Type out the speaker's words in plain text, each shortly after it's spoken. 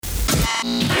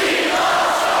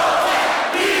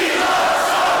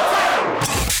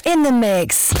In the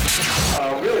mix.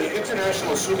 Really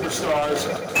international superstars.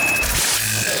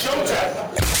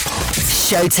 Showtek.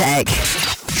 Showtek.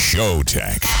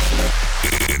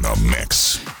 Showtek. In the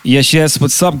mix. Yes,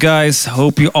 what's up, guys?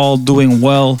 Hope you're all doing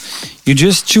well. You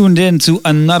just tuned in to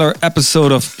another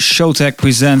episode of Showtek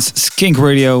Presents Skink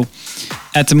Radio.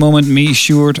 At the moment, me,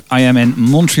 Sjoerd, I am in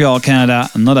Montreal, Canada.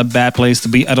 Not a bad place to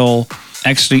be at all.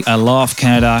 Actually, I love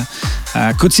Canada.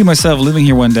 Could see myself living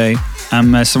here one day.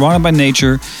 I'm surrounded by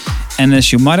nature. And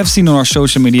as you might have seen on our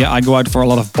social media, I go out for a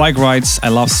lot of bike rides. I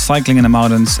love cycling in the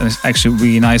mountains, and it's actually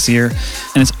really nice here.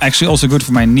 And it's actually also good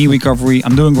for my knee recovery.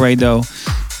 I'm doing great though.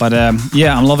 But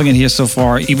yeah, I'm loving it here so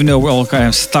far, even though we're all kind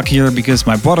of stuck here because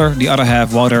my brother, the other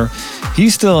half, Wouter,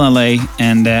 he's still in LA.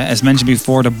 And as mentioned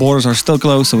before, the borders are still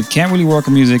closed, so we can't really work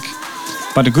on music.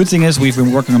 But the good thing is we've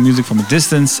been working on music from a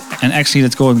distance, and actually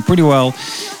that's going pretty well.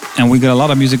 And we got a lot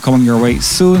of music coming your way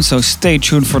soon, so stay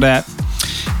tuned for that.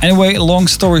 Anyway, long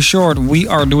story short, we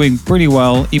are doing pretty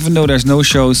well. Even though there's no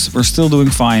shows, we're still doing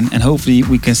fine, and hopefully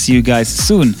we can see you guys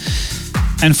soon.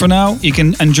 And for now, you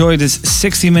can enjoy this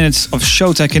 60 minutes of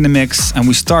Showtek in the mix, and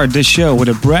we start this show with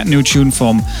a brand new tune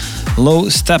from Low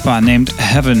Steppa named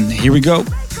Heaven. Here we go.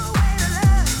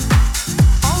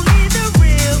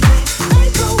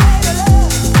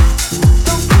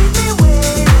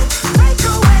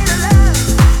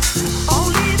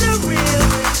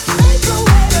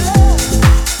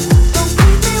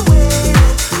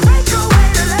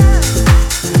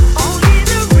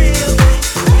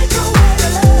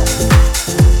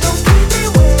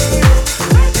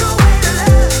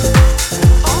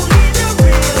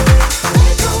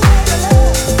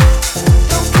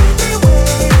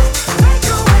 Away.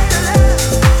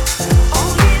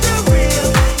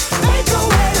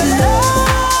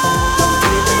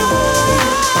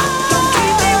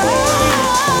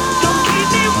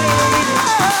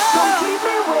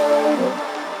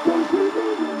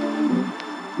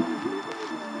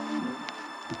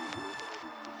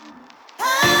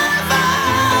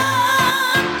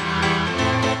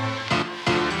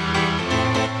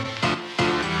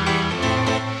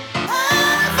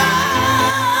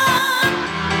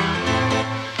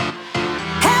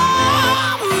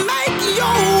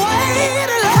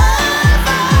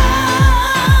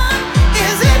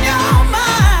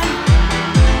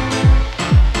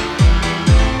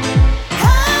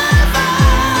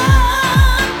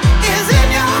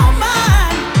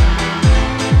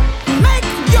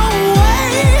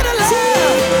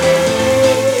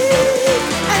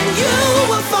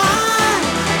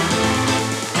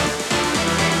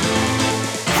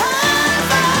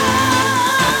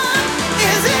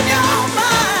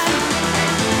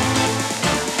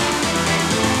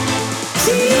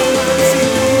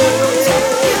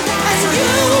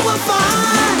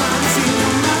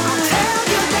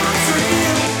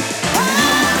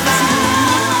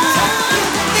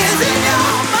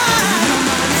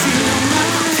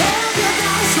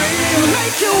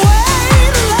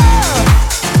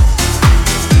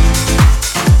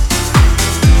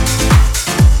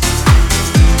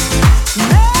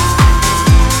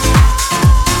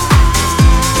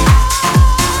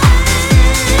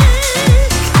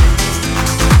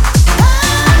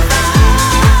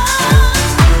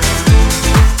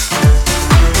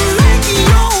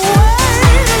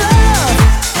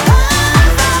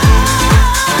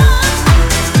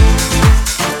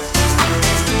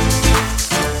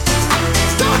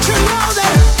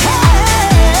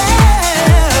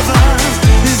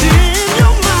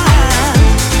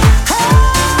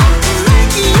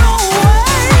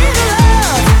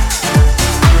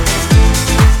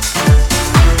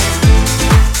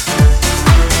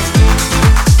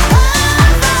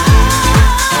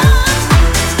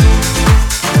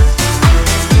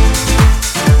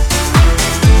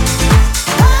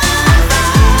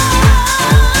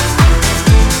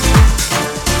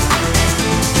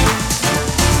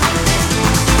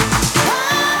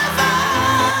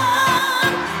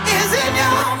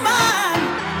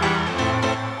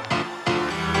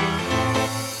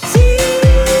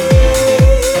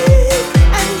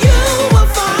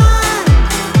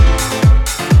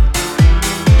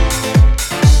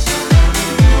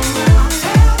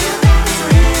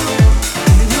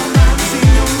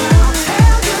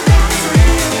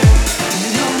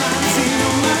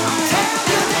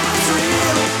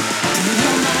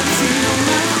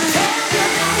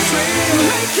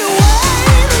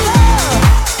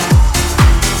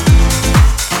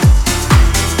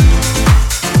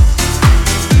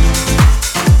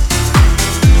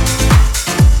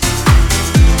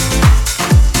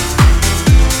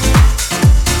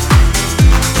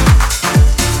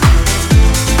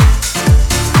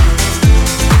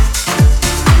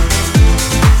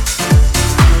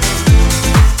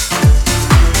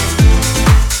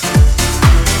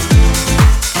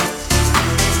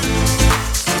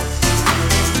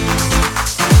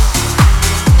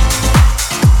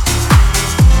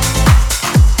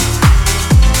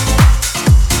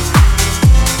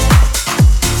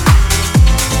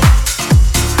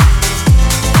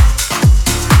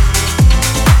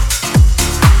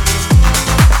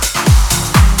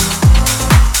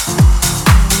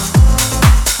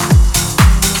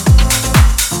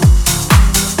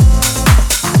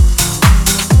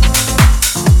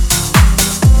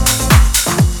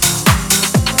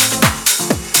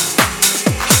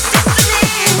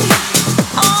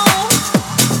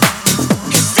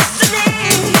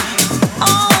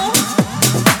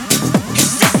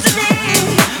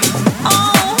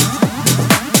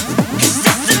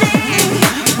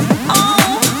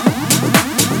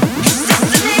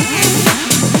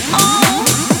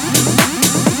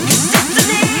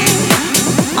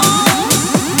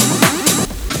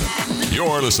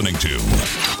 listening to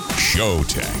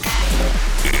Showtek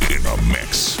in the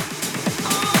mix.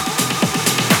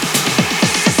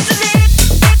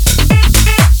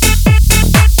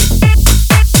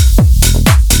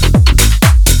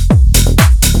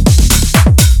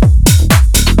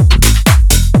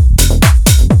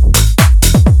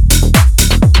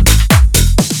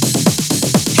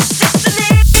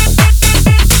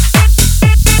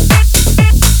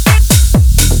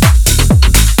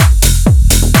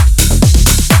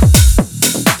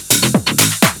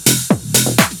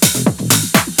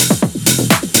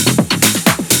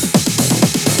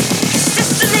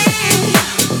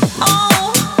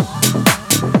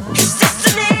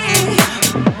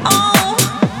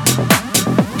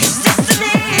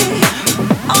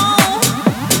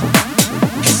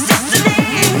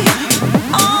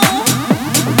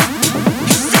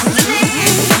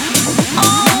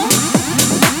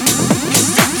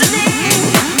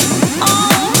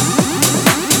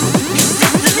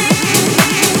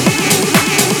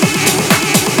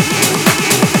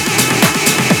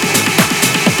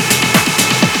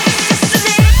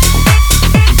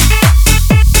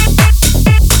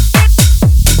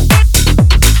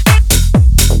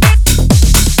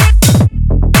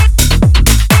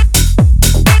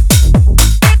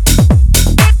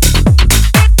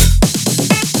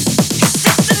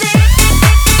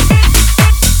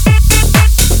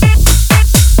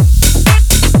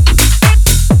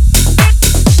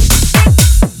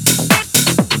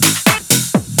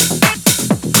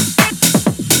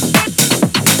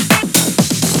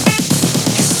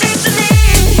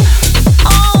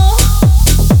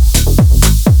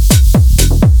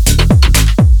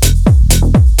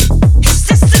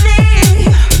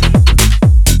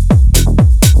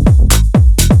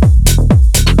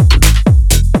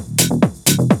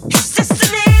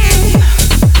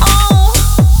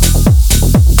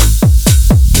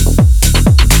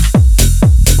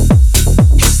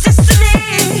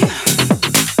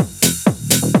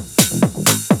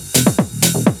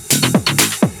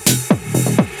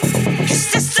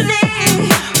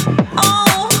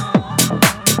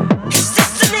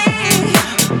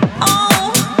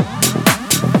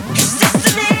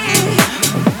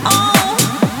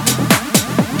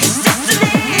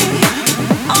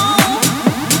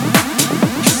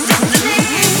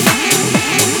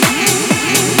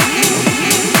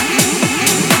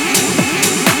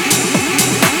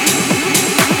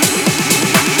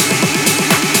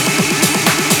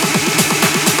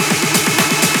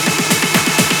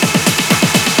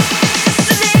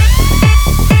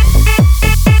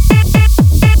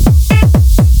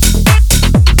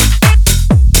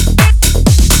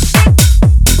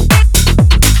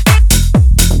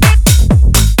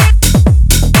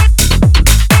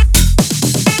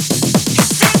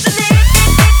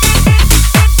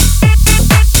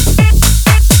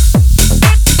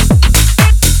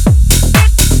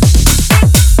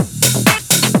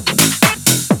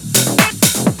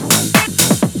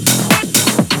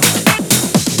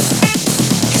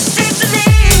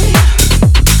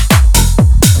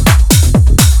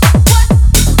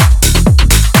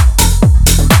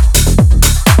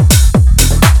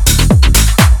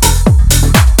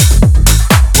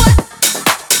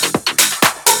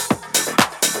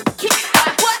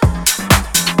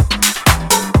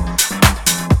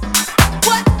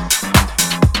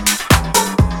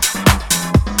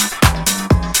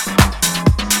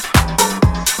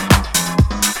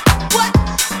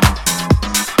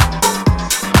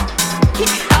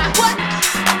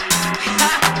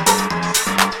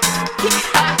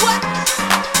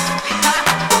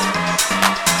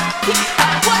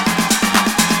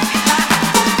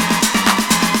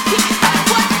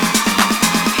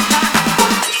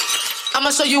 I'ma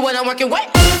show you what I'm working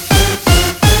with.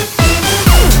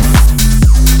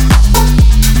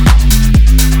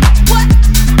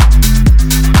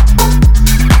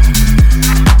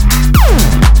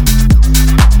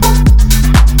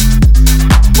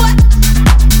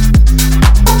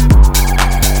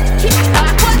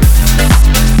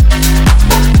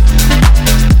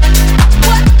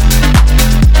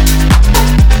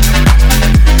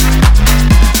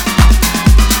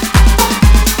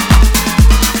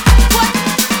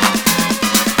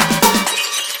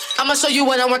 I'ma show you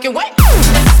what I'm working with.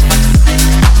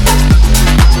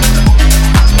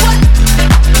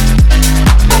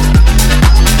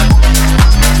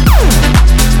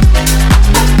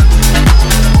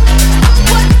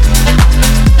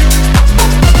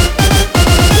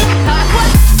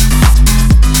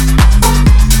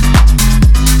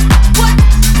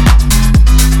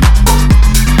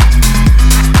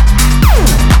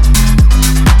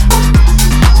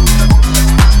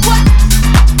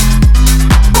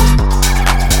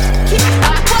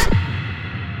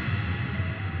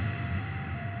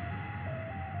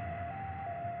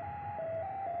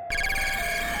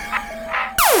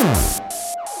 I'ma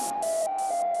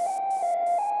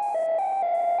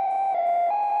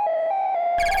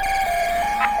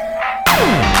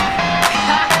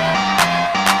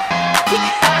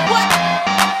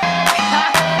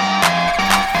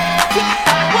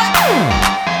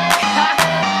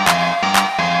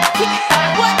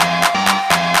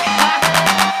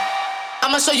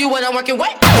show you what I'm working with.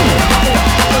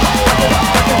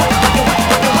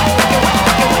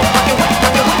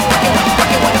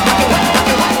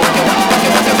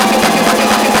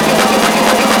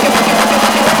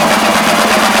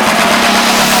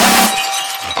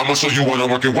 I'ma show you what I'm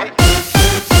working with.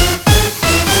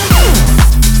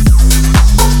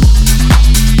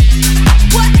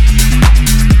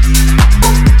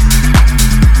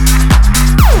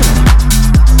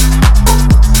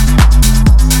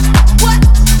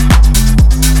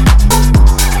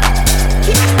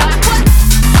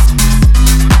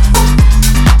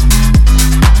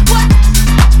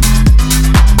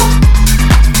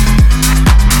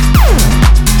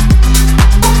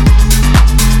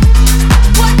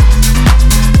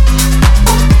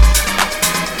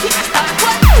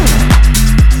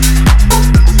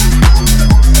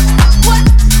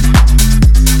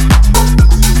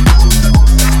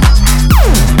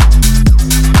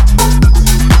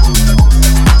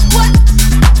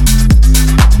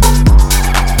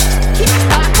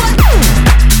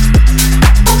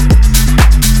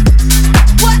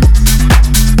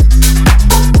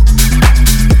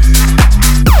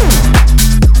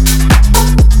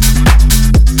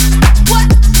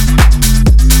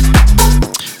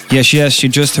 Yes, you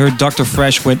just heard Dr.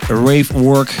 Fresh with Rave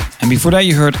Work. And before that,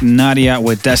 you heard Nadia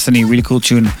with Destiny. Really cool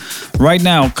tune. Right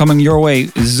now, coming your way,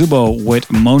 Zubo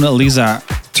with Mona Lisa.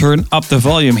 Turn up the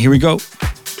volume. Here we go.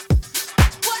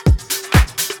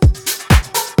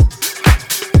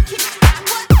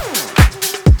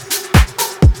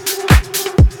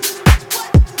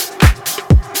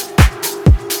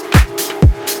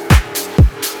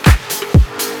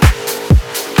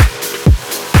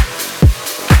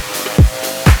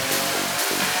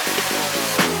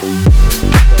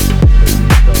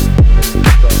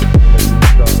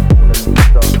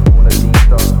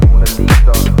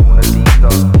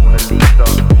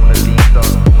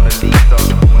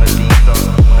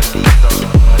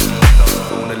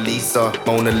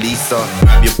 Mona Lisa,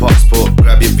 grab your passport,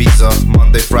 grab your visa.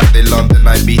 Monday, Friday, London,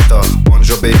 Ibiza.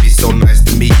 Bonjour, baby, so nice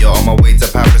to meet ya. On my way to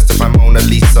Paris to find Mona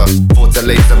Lisa.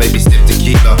 Fortaleza, maybe stiff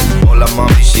tequila. Hola,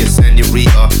 mommy, she a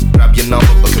senorita. Grab your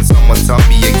number, but can someone tell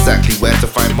me exactly where to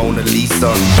find Mona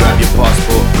Lisa? Grab your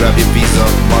passport, grab your visa.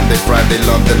 Monday, Friday,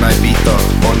 London, Ibiza.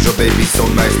 Bonjour, baby, so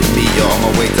nice to meet ya. On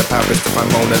my way to Paris to find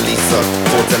Mona Lisa.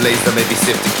 Fortaleza, maybe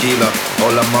stiff tequila.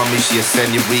 Hola, mommy, she a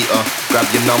senorita. Grab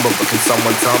your number, but can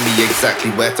someone tell me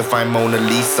exactly where to find Mona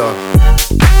Lisa?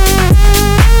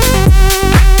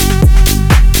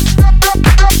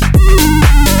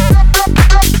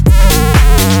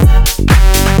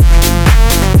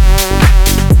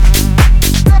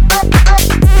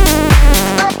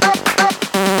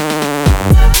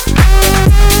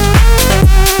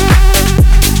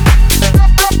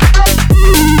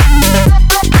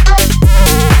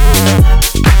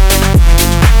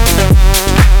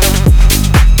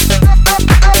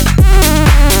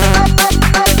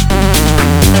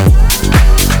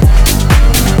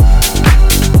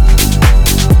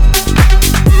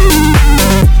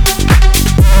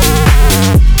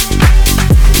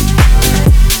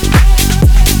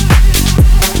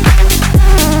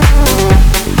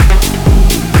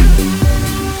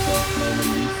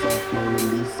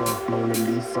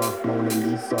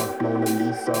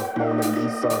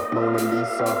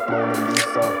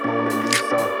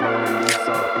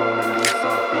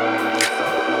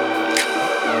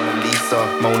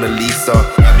 Mona Lisa,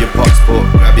 grab your passport,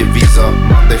 grab your visa.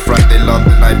 Monday, Friday,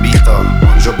 London, Ibiza.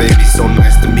 Bonjour, baby, so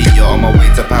nice to meet ya. On my way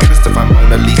to Paris to find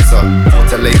Mona Lisa.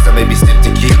 Fortaleza, maybe stiff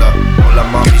tequila. Hola,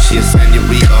 mommy, she a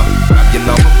senorita. Grab your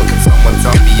number, but can someone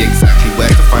tell me exactly where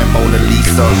to find Mona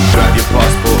Lisa? Grab your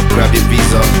passport, grab your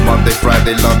visa. Monday,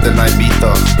 Friday, London,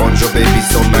 Ibiza. Bonjour, baby,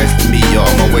 so nice to meet ya.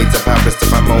 On my way to Paris to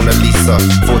find Mona Lisa.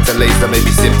 Fortaleza, maybe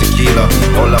stiff tequila.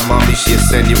 Hola, mommy, she a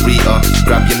senorita.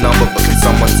 Grab your number, but can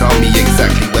someone tell me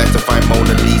exactly where to find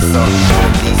Mona Lisa?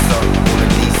 Mona Lisa, Mona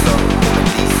Lisa, Mona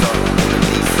Lisa, Mona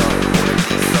Lisa, Mona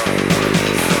Lisa, Mona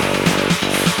Lisa.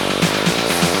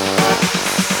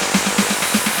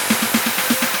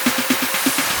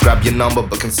 Grab your number,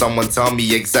 but can someone tell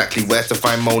me exactly where to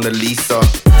find Mona Lisa?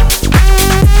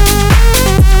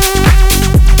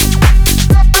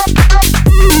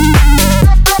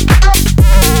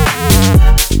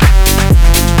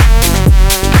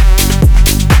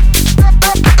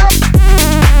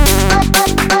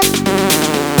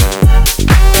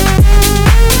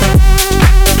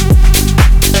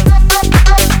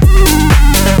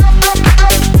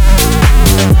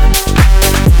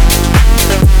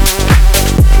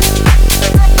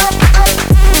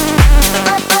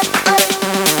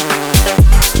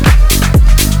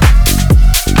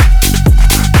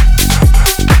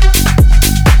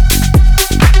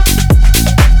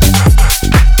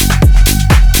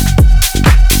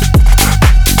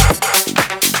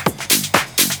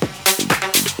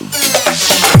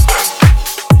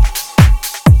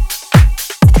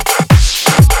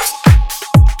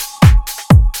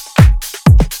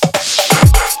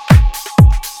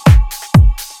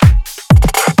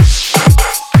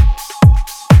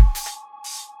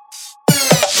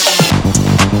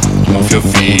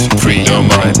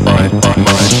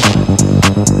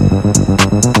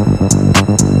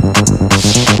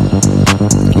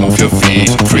 your feet,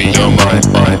 free your mind,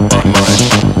 mind.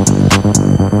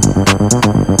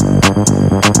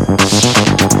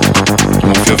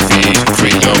 Move your feet,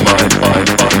 free your mind, mind.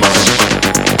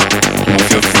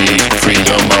 Move your feet, free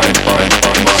your mind, mind.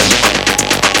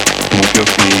 Move your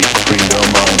feet, free your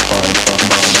mind, mind.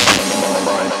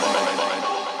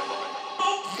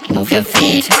 Move your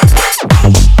feet.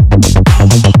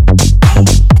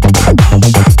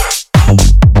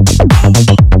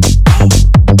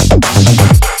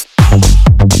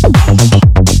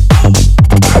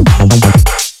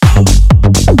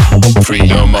 Free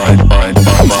your mind, mind,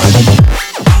 mind.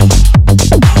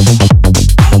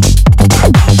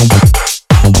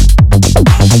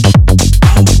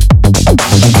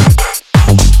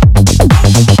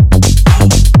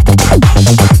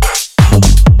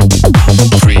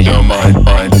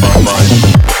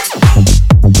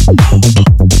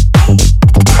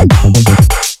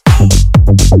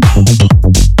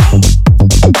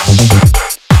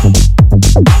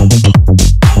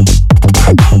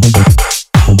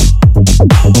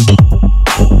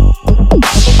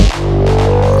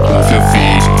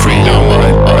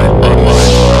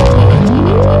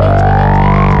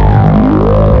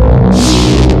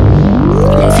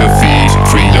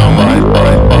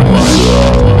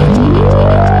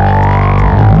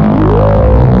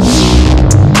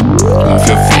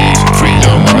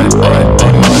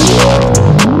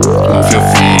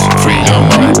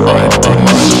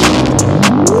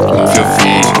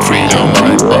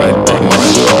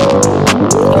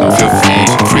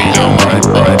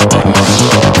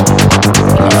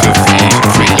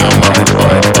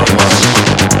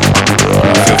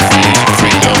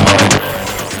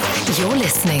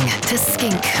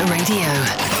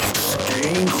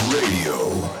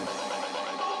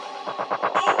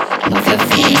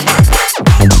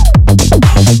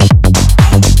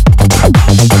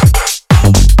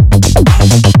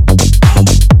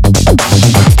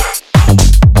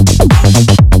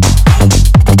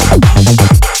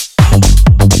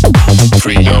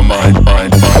 Free your mind,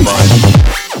 mind, mind.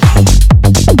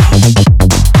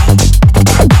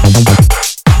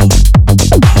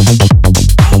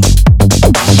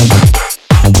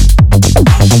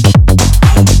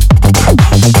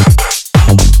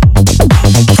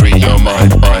 Free your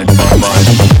mind, mind.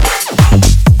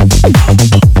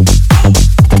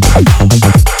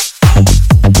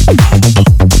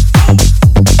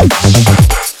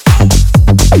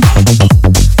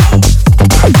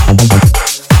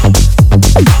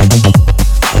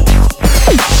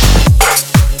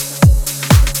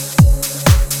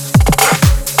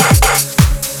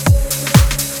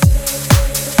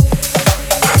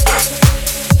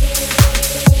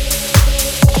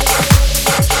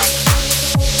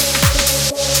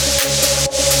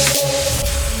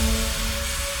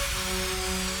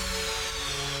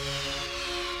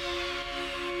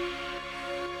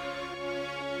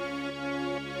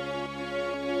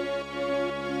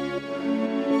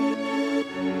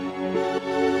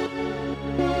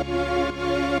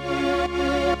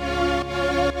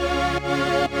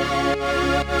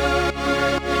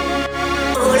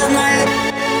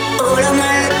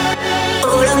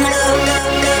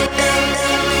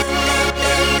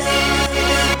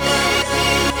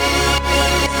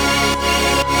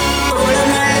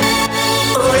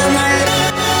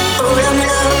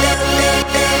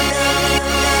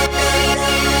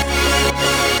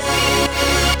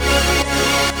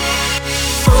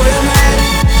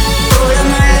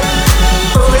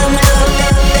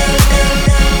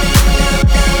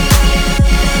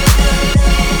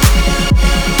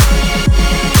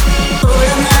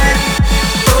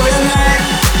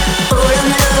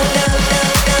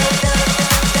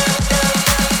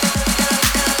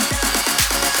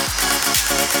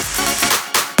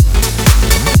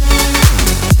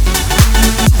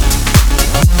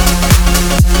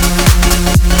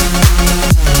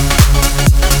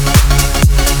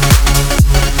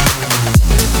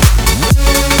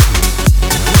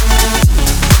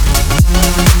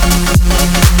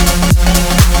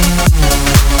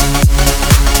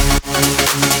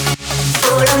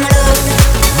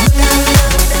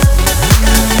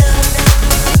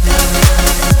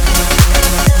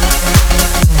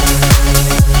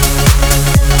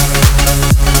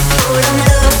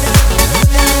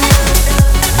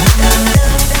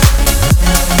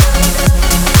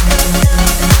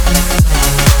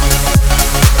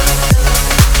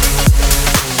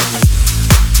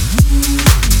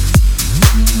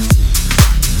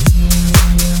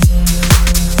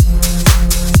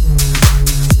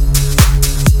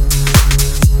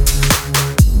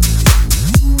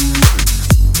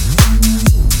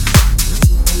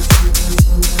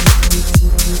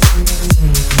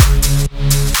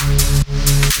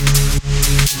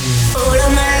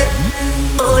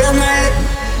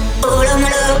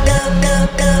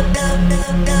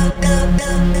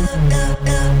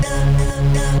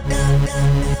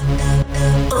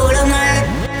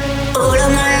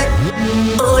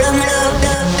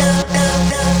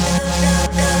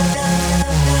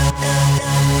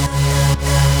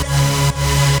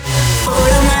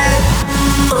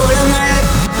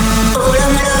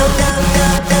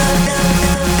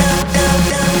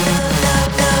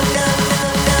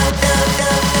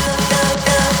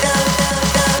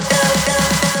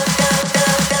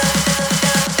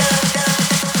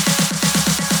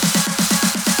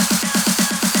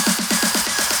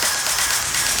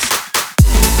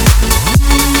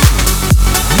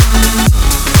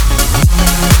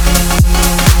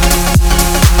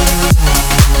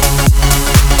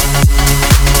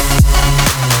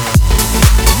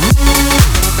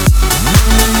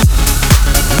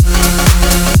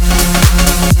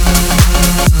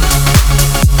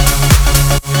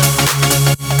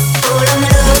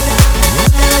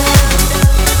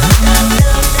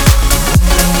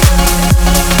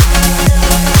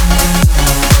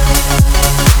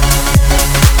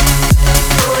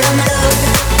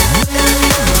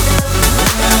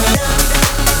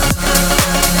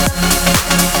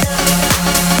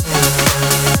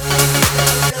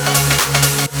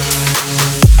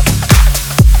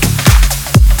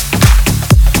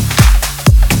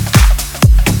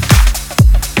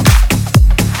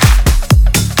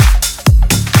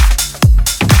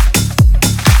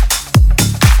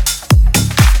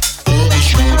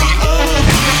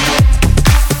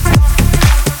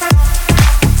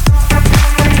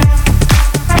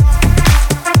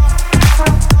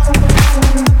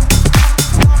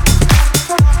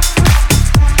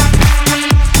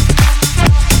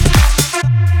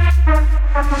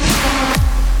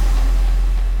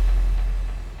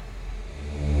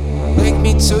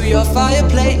 me to your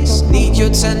fireplace. Need your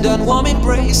tender and warm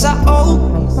embrace. I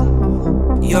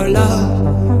owe your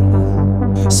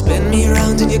love. Spin me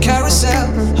around in your carousel.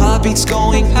 Heartbeats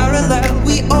going parallel.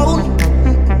 We own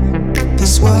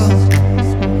this world.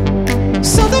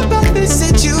 Something about this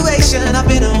situation. I've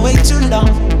been away too long.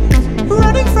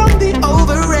 Running from the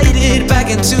overrated back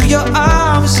into your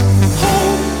arms.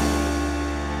 Home,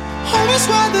 home is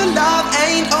where the love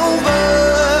ain't over.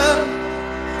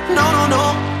 No, no, no,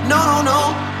 no, no, no.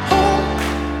 Home,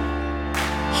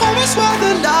 home is where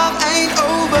the love ain't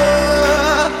over.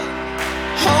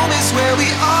 Home is where we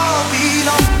all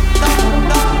belong.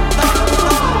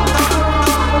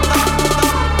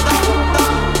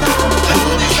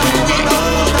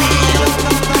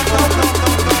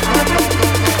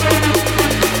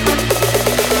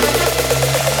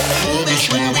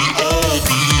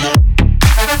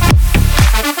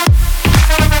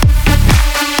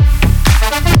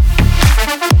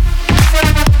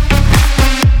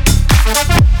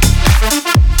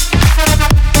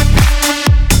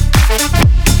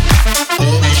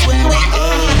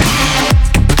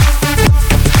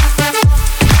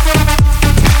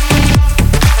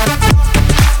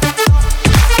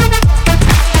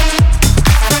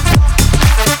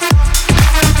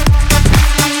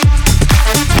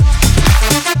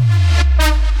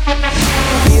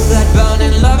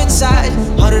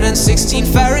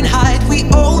 Fahrenheit, we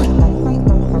own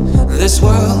this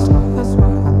world.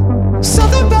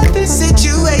 Something about this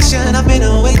situation. I've been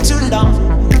away too long.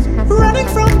 Running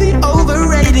from the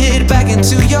overrated back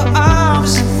into your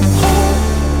arms. Home,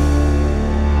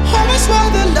 home is where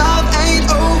the love ain't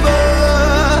over.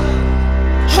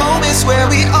 Home is where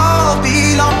we all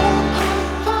belong.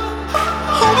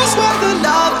 Home is where the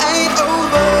love ain't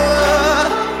over.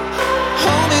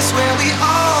 Home is where we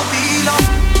all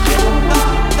belong.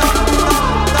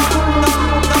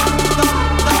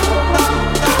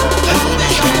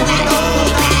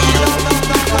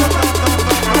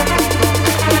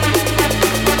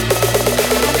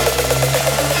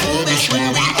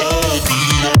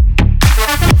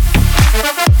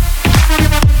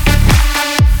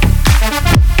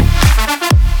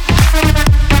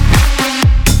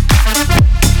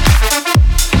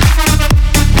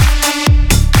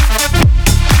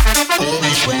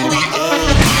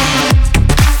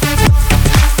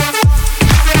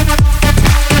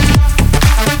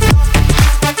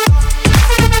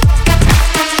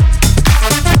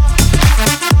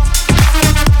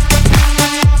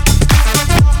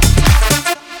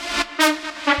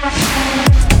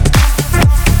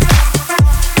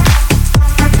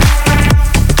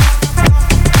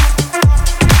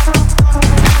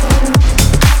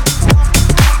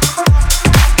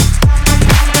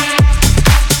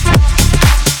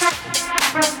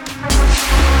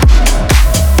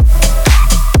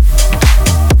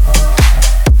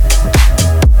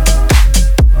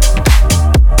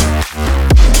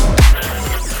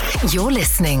 You're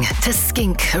listening to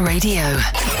Skink Radio.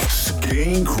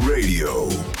 Skink Radio.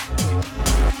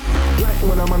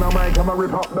 When I'm on a mic, I'ma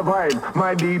rip up the vibe.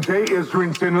 My DJ is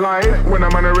rinsing live. When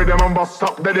I'm on a rhythm, I'm bust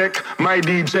up the deck. My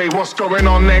DJ, what's going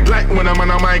on next? Like when I'm on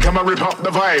a mic, I'ma rip up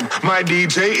the vibe. My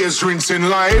DJ is rinsing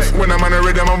live. When I'm on a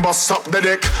rhythm, I'm bust up the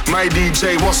deck. My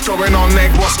DJ, what's going on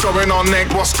next? What's going on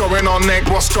next? What's going on next?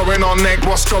 What's going on next?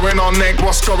 What's going on next?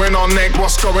 What's going on next?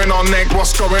 What's going on next?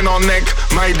 What's going on next?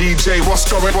 My DJ, what's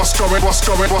going? What's going? What's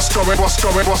going? What's going? What's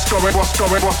going? What's going? What's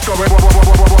going? What's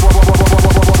going?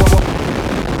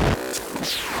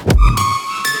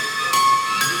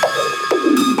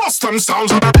 Boston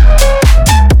sounds.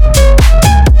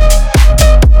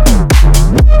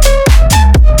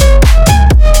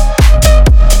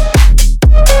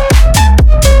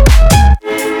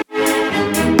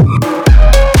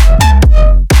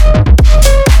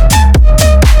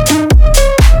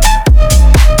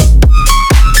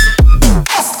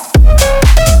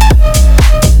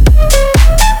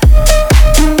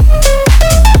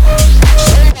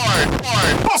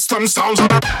 Boston sounds.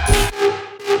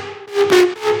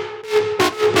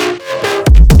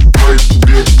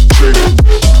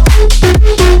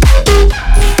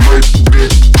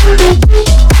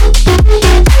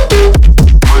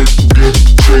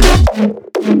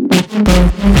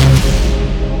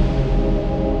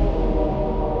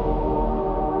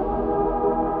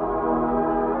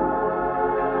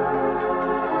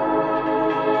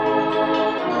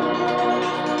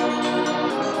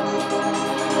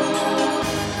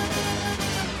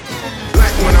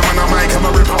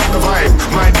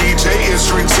 My DJ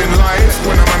is rinsing live.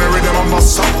 When I'm on a rhythm, I'm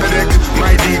bust up the deck.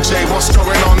 My DJ, what's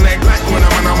going on next? Like when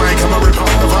I'm on a mic, I'ma rip up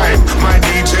the vibe. My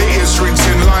DJ is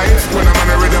rinsing live. When I'm on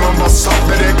a rhythm, I'm bust up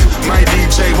the deck. My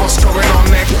DJ, what's going on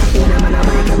next?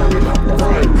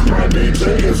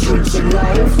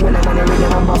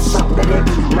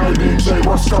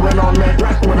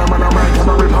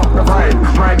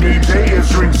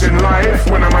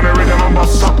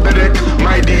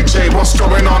 what's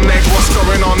going on neck, what's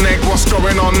going on neck, what's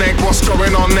going on neck, what's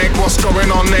going on neck, what's going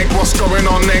on neck, what's going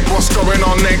on neck, what's going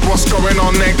on neck, what's going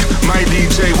on neck, my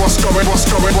DJ, what's going, what's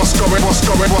going, what's going, what's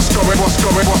going, what's going, what's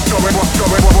going, what's going, what's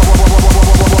going,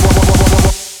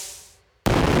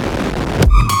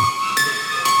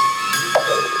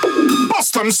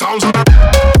 bust them sounds.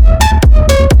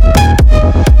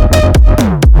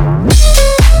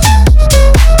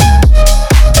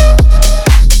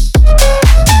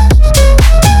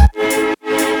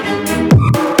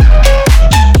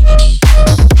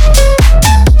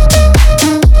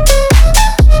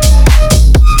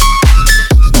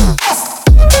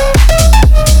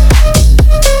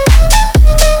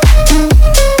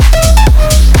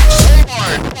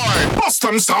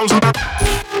 Sounds of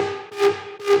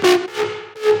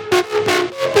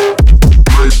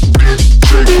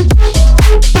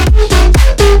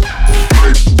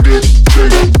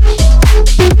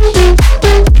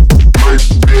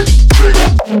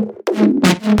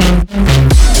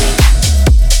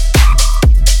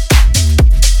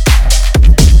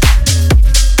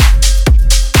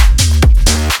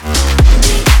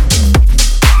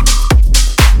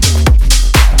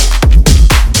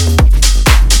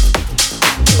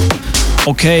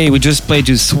Okay, we just played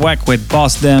you Swag with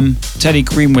Boss Them, Teddy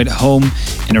Cream with Home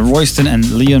in a Royston and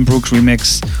Leon Brooks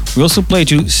remix. We also played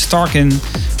you Starkin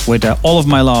with All of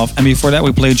My Love, and before that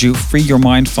we played you Free Your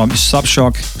Mind from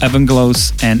Subshock, Evan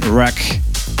Glows and Wreck.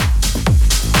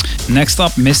 Next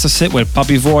up, Mr. Sid with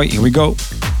Papi Voy. Here we go.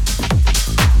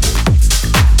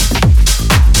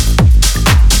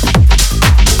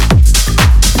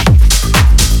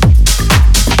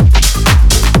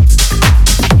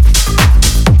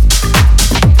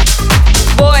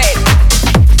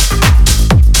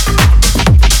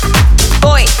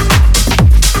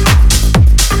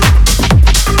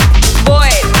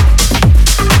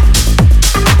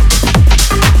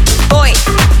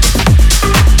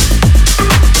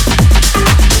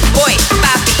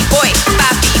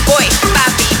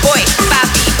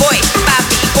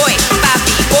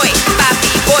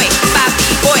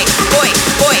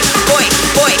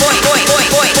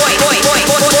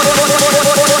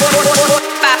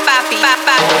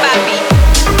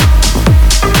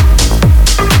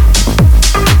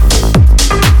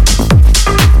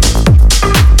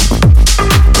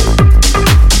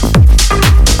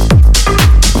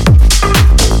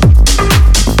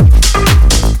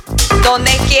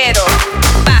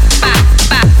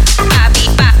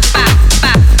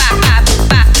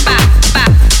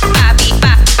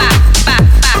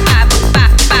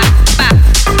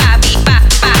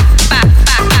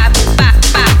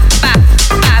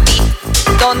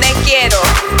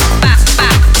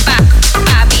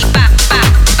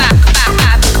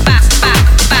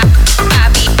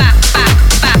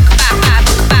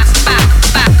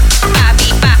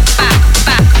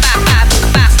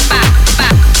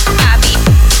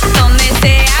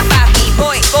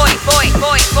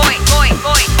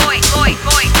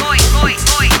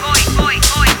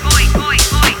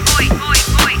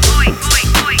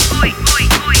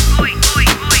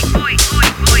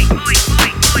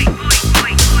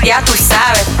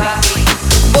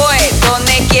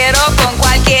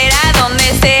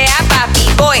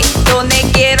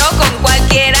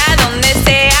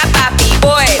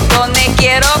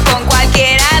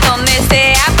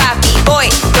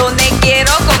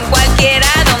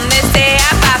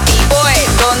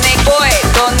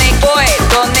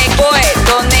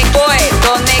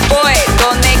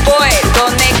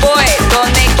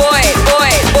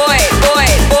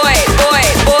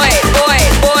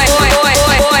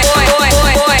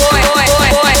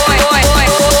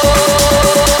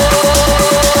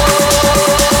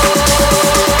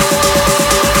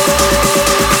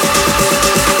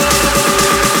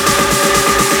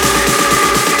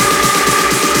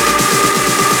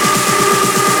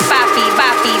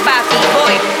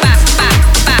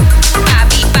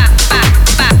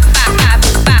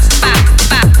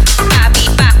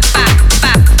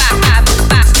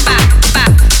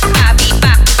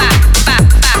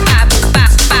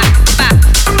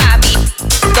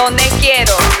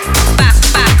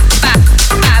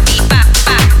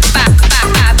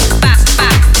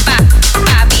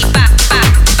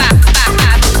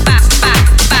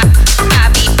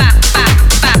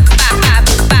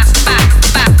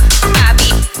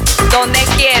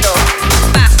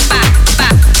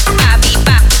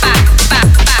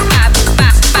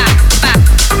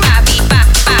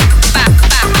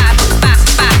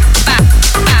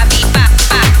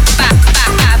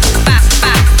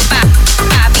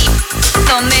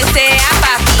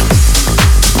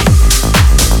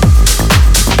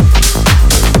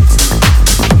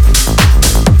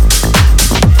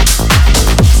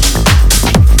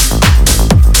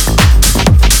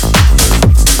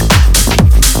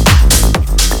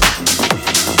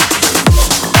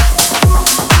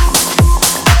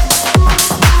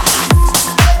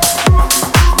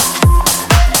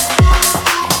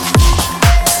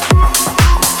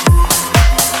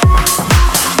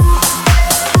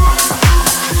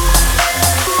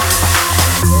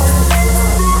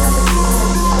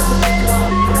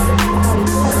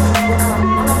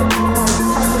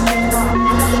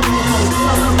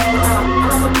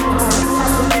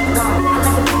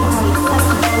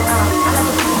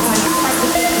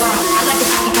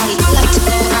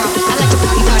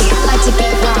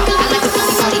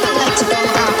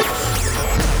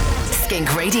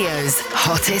 Skink Radio's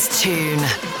hottest tune.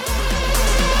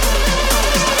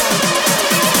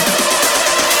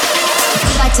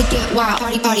 I like to get wild,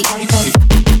 party, party, party, party.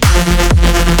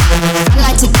 I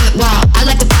like to get wild, I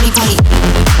like to party, party.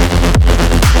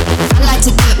 I like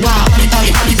to get wild, party,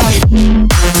 party, party, party.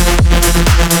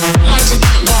 I like to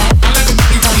get wild, I like to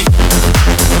party, party. I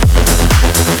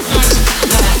like to get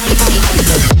wild, party, party,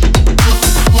 party.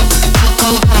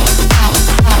 Go out, out,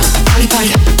 out, party,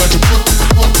 party.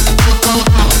 Go out,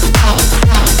 out, out,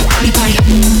 party, party. Go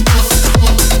out,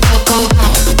 out, out,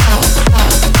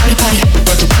 party, party.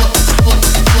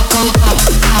 Go out, out,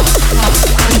 out,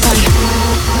 party, party.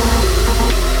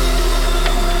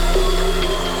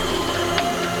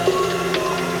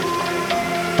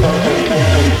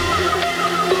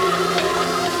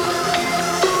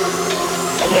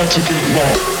 I like to get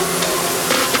wild.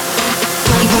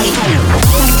 Party, party, party.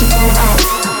 I like to go out.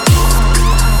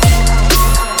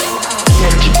 I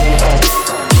like to go out.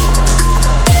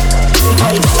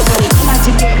 Party, party, I like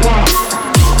to get wild.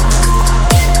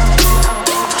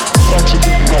 I like to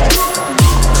get wild.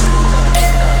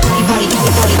 Party, party,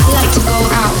 party, I like to go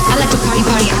out. I like to party,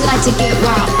 party. I like to get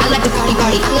wild. I like to party,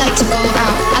 party. I like to go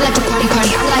out. I like to party,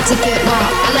 party. I like to get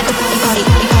wild. I like to party, party,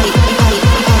 party, party, party,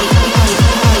 party, party, party, party, party,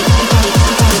 party, party, party,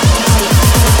 party, party.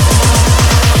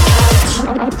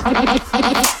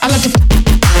 I like to.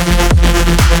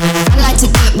 I like to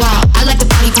get wild. I like to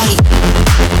party, party.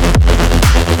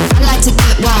 I like to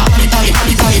get wild. Party, party,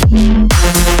 party, party.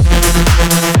 I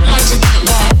like to get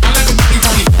wild. I like to party,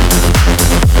 party. I like to get wild. Party,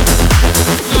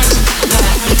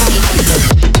 party, party.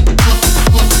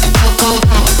 Go out,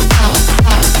 out,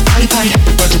 out, party, party.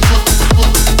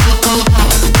 Go out,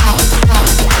 out, out,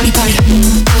 party, party.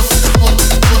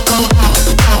 Go out, out,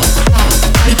 out,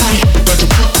 party, party.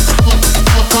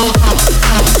 Go out, out,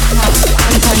 out,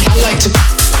 party, party. I like to.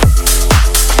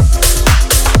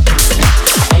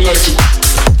 I like to.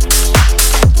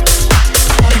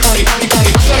 Party, party, party,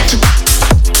 party. I like to.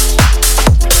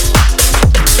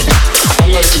 I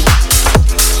like to. I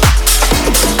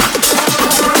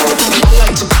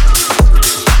like to.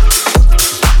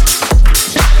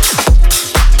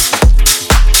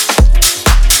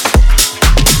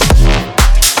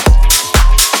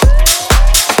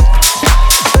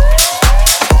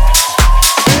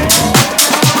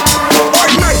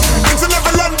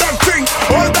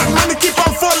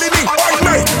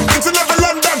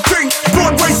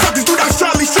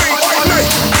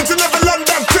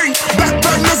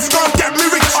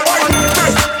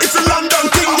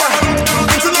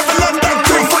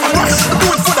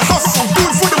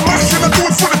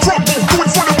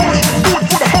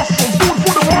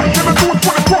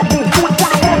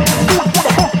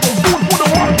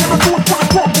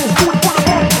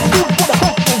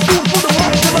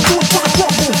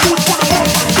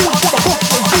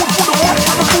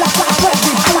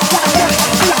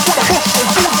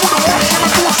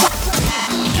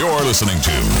 Listening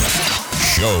to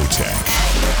Showtek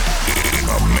in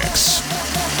the mix.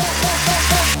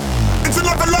 It's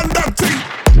another London thing.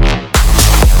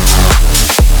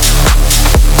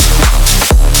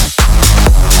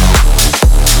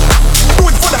 Do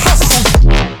it for the hustle.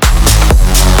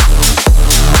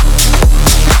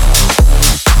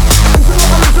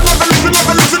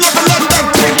 It's another London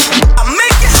thing. I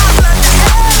make it hot like the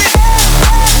hell.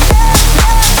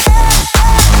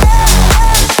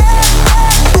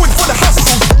 Do it for the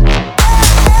hustle.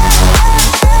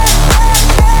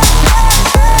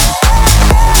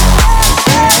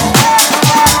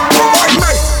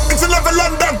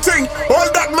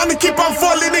 Keep on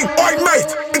falling in, oi mate.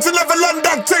 It's another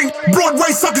London thing.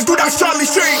 Broadway suckers do that Charlie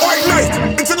Sheen, oi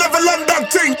mate. It's another London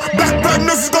thing. Blackburn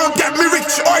nurses gonna get me rich,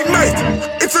 oi mate.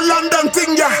 It's a London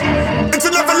thing, yeah. It's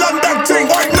another London thing,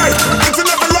 oi mate. It's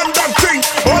another London thing.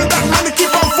 All that money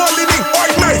keep on falling in, oi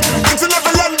mate. It's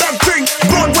another London thing.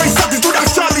 Broadway suckers do that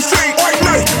Charlie Sheen, oi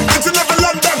mate. It's another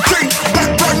London thing.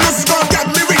 Blackburn nurses gonna get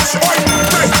me rich, oi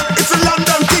mate. It's a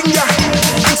London thing, yeah.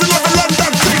 It's another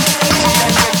London thing.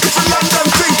 It's a London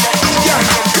thing.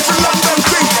 It's a London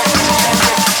thing.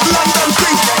 London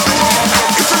thing.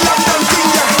 It's a London thing,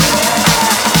 yeah.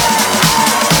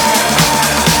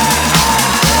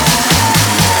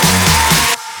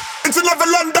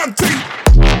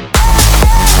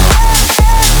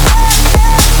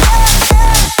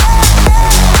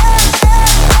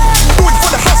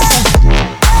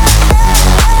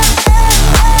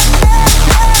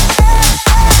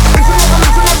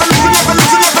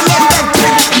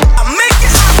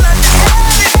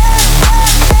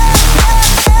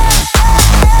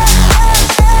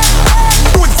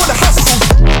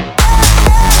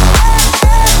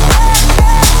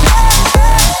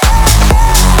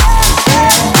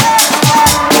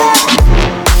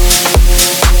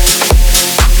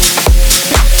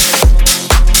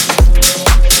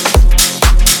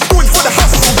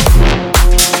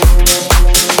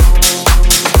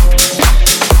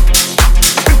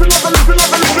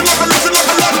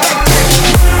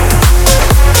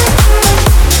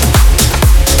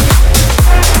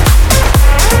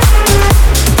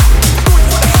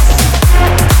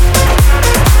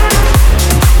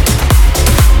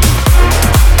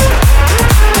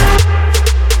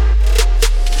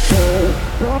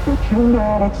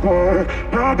 never stay.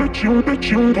 Now that you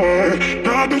stay.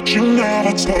 Now that you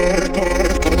never stay.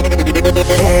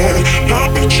 Now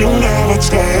that you never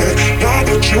stay. Now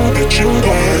that you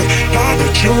stay. Now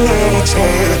that you never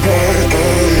stay.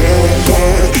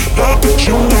 Now that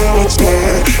you never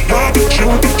stay. Now that you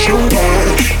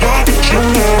stay. Now that you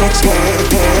never stay.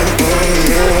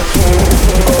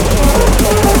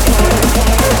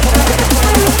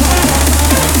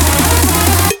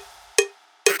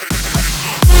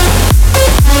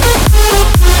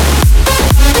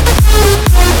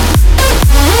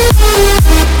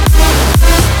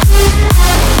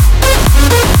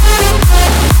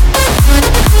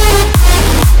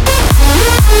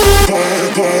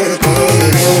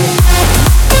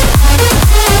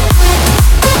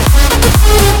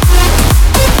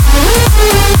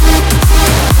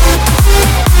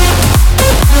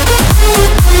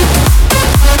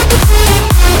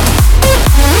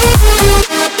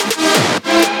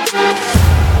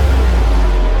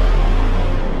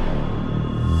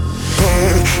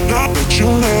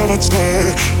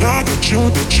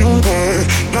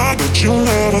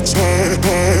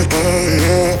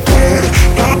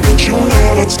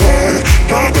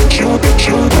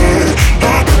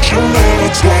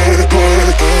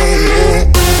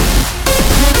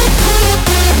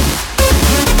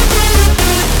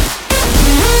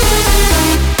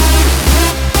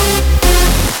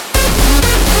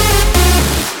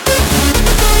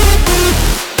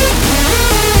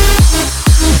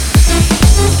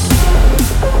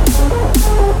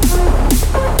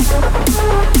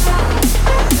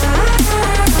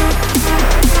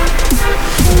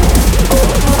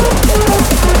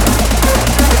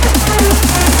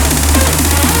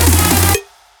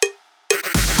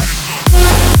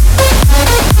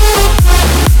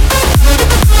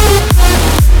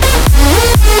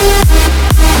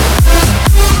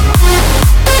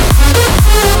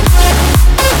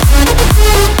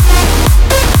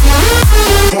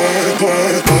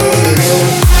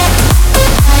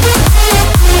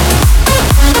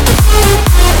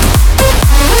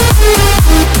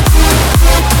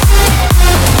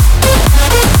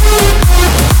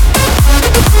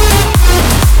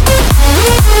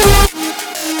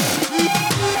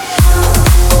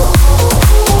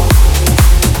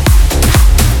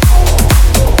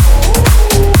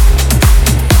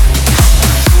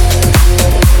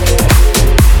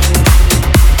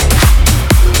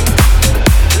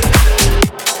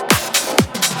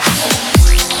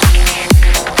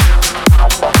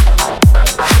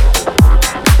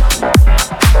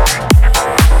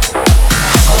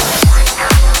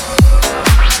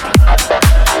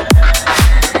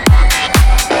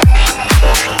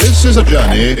 This is a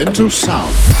journey into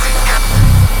sound.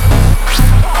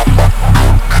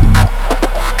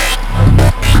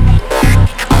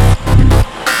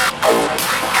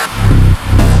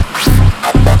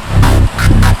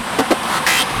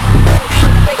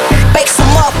 Make some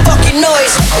motherfucking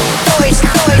noise. Noise,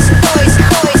 noise, noise, noise,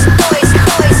 noise, noise, noise,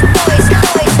 noise, noise,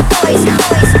 noise, noise.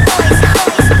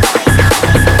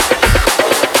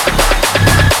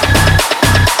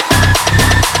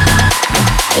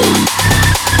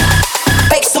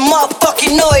 Make some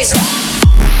motherfucking noise.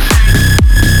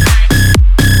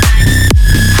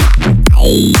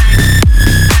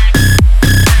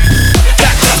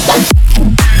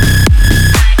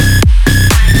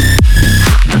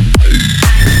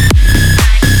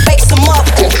 Make some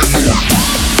motherfucking noise.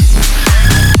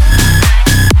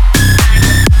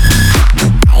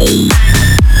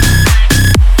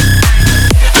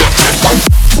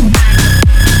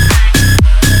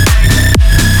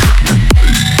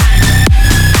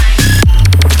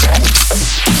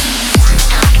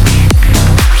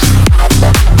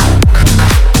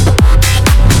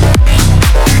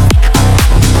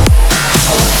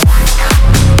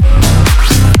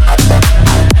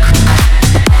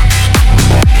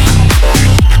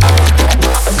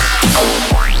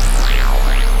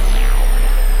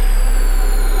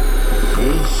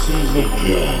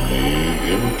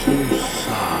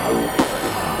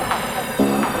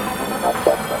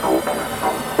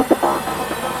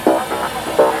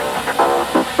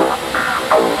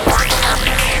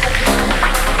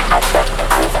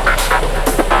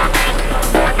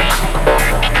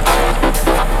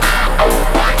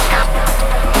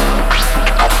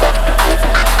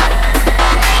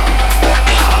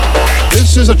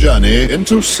 This is a journey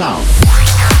into sound.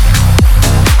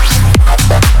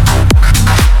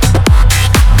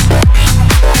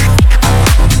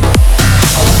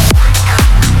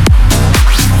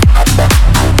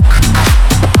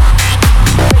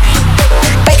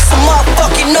 Make some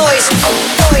motherfucking noise.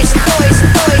 Noise, noise,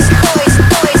 noise, noise, noise,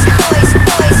 noise, noise,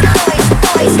 noise,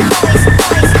 noise, noise,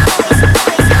 noise, noise.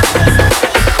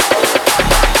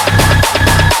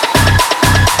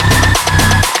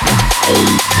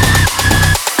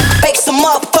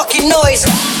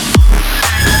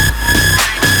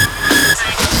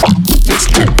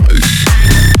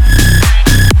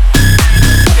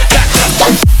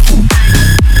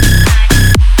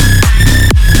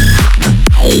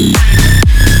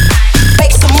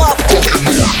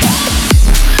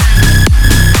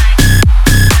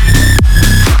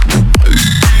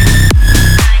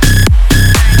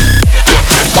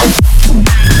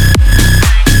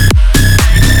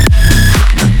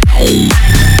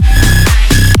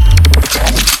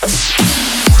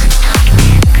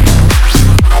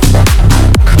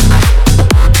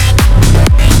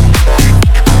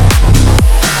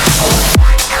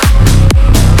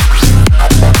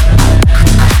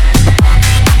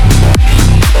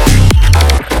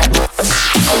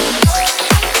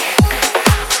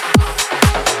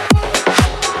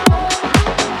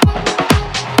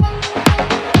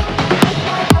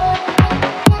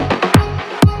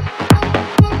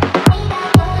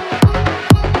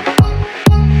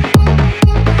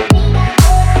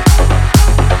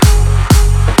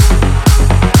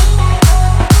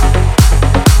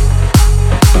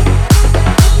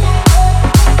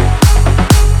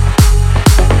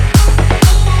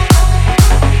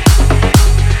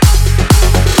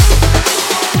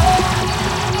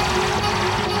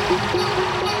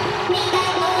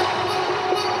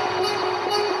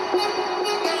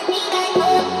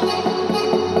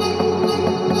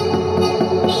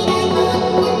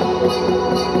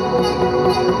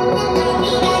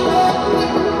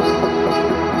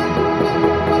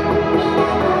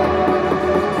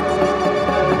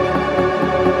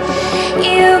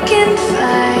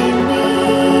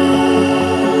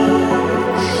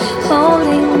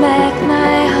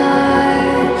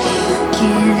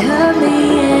 can't hurt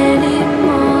me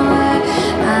anymore.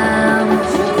 I'm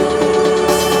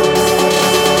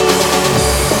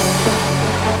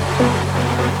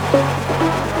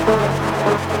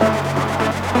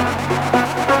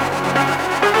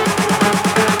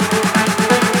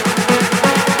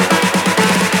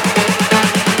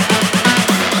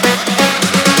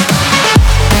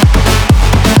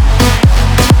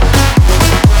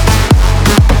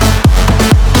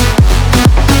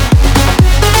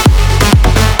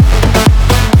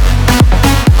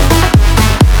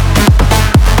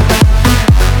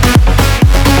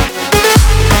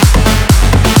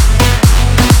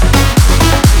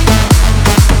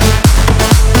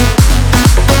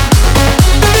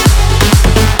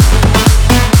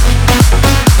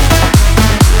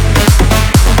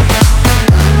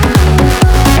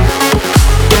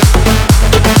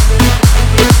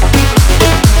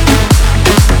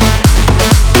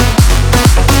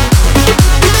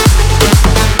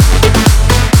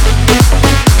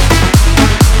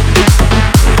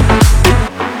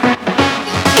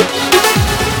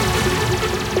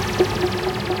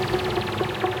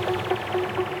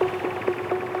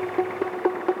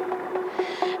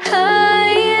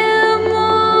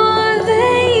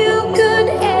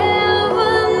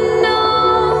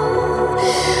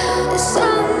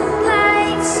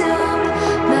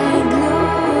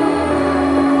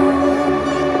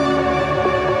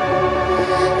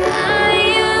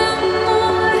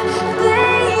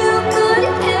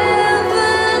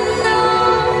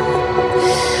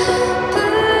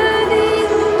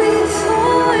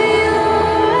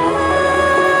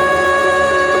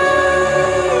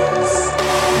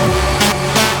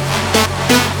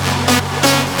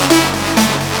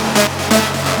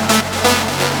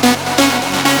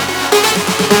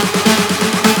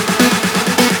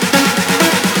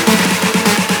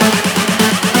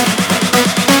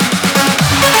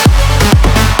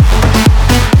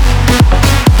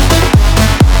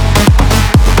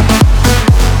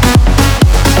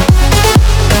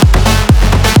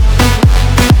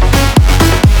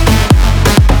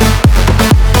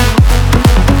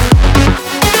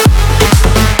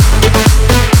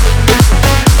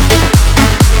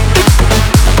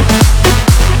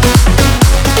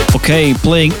Okay,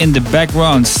 playing in the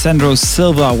background, Sandro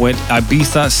Silva with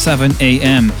Ibiza 7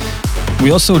 AM.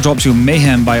 We also dropped you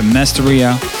Mayhem by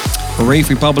Masteria, Rave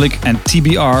Republic and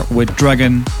TBR with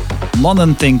Dragon,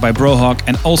 London Thing by Brohawk,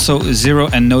 and also Zero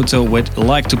and Noto with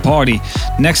Like to Party.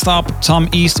 Next up, Tom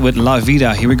East with La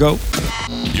Vida. Here we go.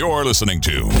 You're listening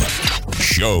to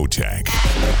Showtek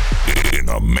in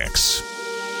the mix.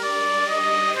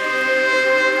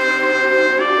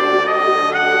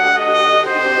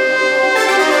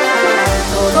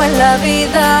 Todo en la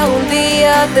vida un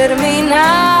día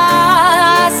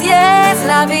termina, así es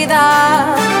la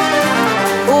vida.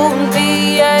 Un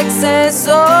día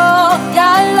exceso y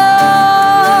al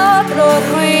otro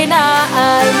ruina.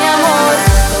 Ay, mi amor,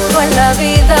 todo en la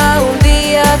vida un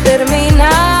día termina,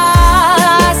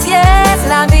 así es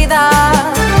la vida.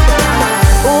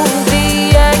 Un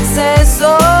día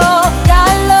exceso y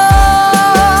al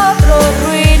otro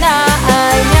ruina.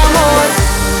 Ay, mi amor.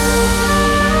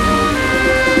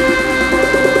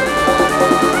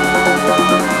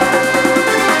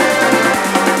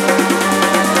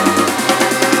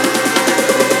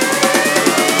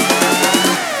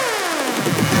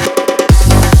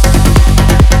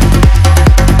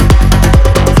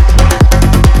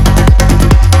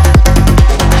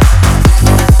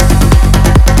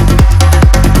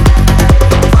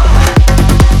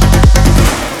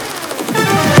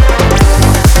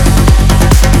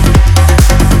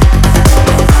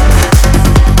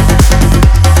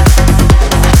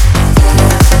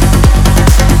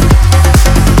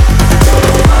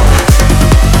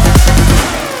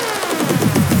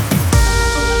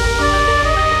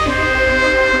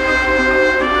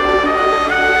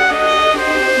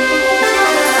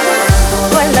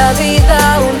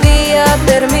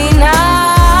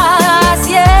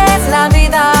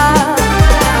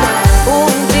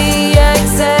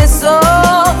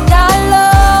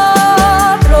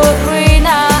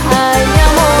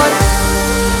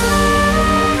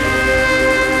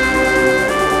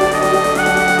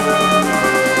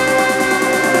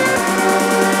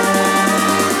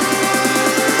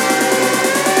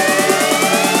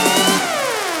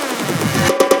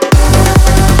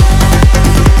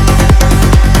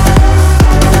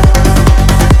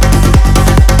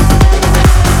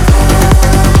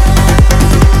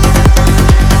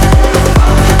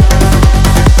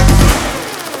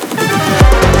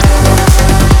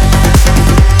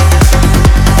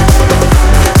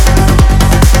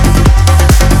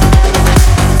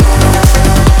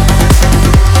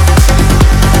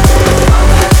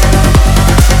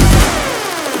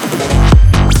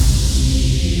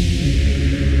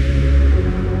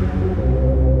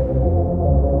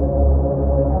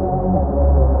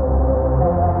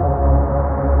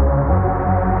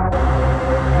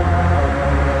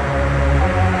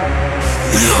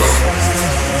 I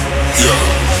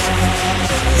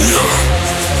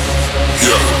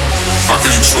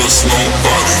can't trust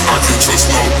nobody. I can't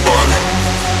trust nobody.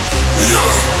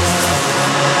 Yeah.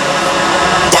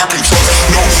 I can't trust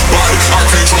nobody. I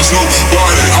can't trust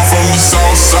nobody. I'm from the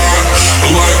south side,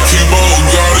 like Kibo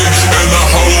got it, and the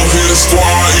whole hit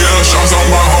squad. Yeah, shots out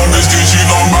my homies, 'cause you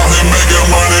know I'm out here making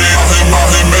money. I'm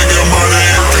out here making money.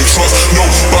 I can't trust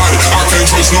nobody. I can't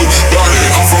trust nobody.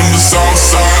 I'm from the south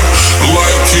side,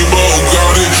 like Kibo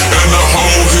got it, and the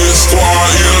whole hit squad.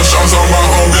 Yeah, shots out my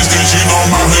homies, 'cause you know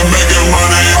I'm out here making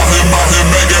money. I'm out here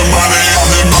making money.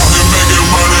 I'm out here making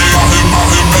money. I'm out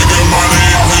here making money.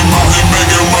 I'm out here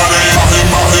making money.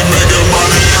 I'm out here making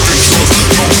money. I can't trust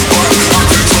nobody. I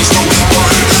can't trust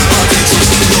nobody. I can't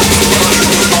trust nobody.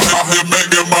 I'm out here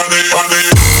making money. Money.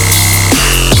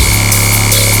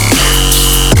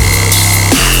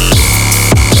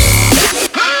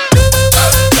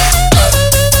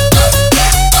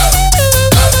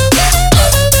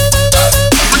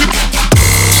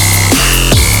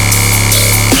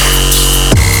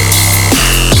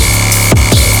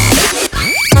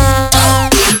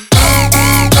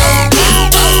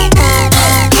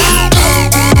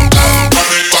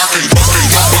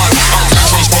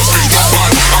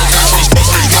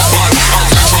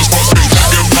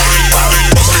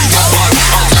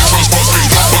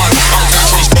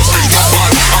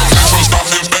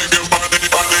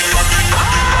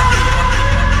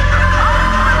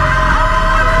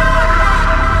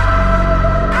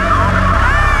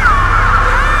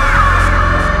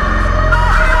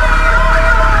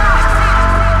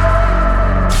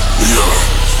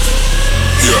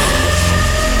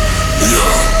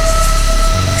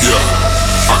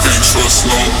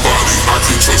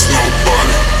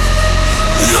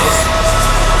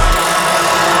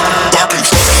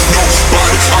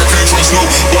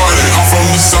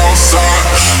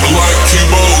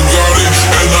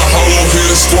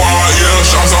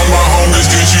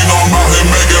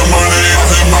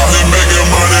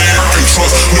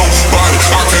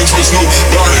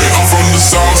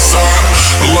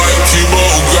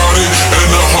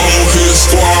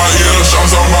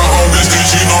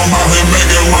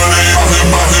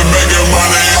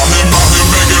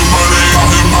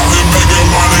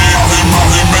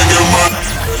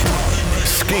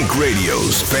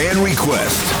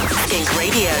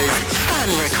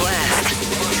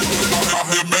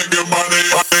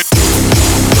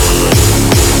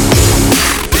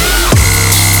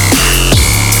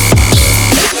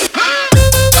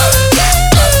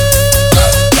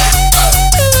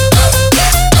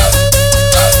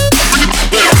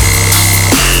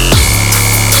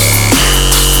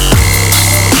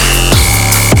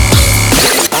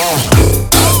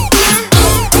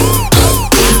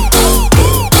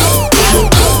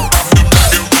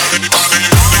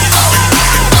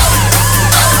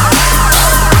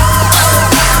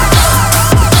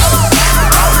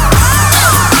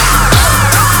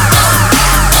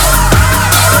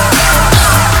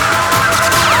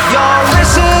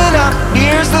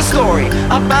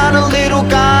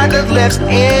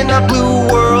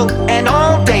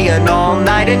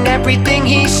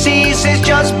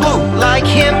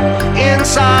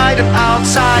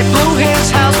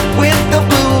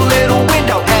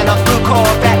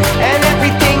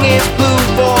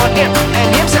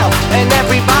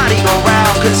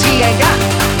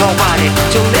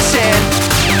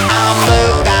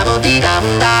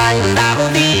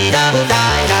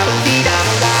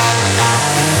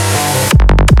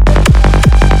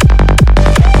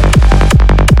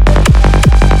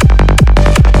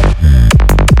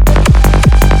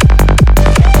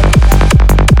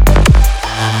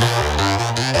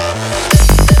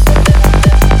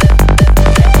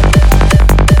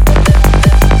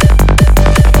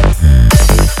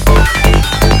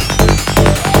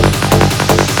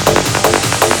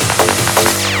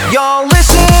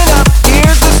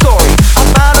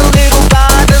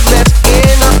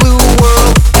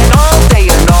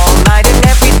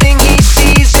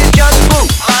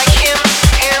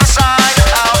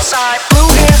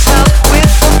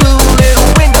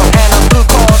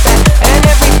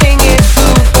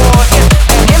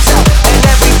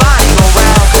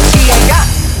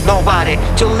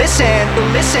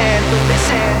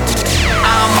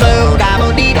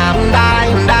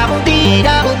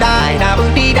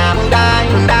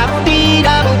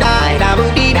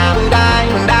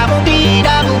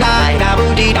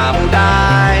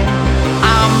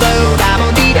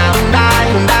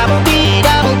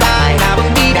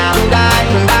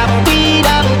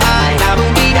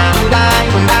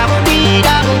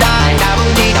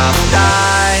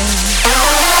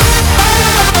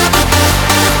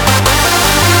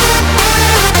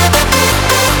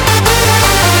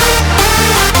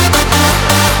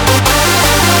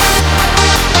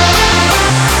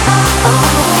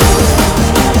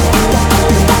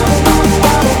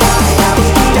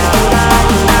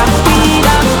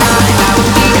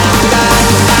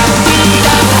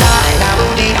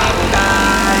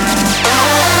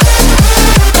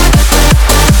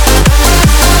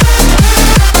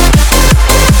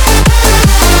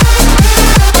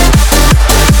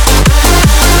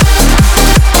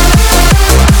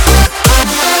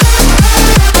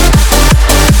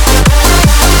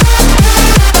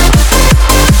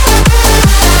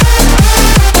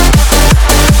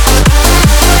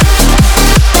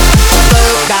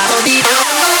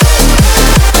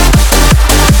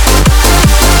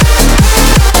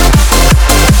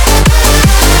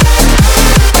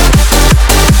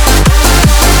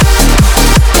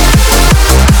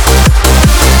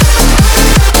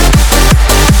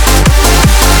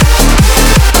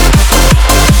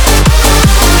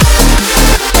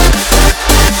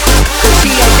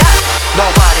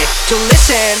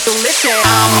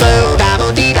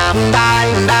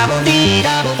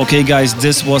 Okay guys,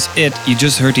 this was it. You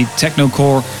just heard the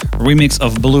Technocore remix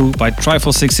of Blue by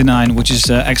Trifle 69, which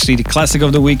is actually the classic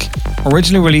of the week.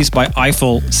 Originally released by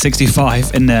Eiffel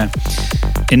 65 in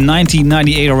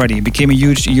 1998 already. It became a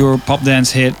huge Euro pop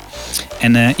dance hit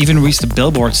and even reached the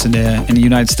billboards in the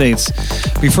United States.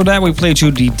 Before that, we played you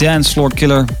the Dance Floor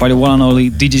Killer by the one and only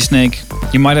DJ Snake.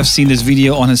 You might have seen this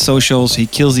video on his socials. He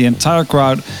kills the entire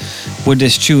crowd with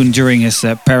this tune during his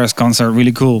Paris concert.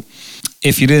 Really cool.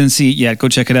 If you didn't see it yet, go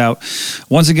check it out.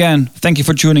 Once again, thank you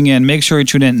for tuning in. Make sure you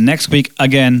tune in next week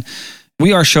again.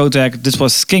 We are Showtek. This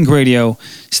was Skink Radio.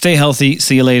 Stay healthy.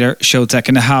 See you later. Showtek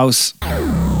in the house.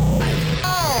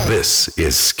 This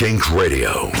is Skink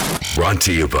Radio, brought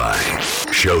to you by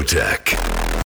Showtek.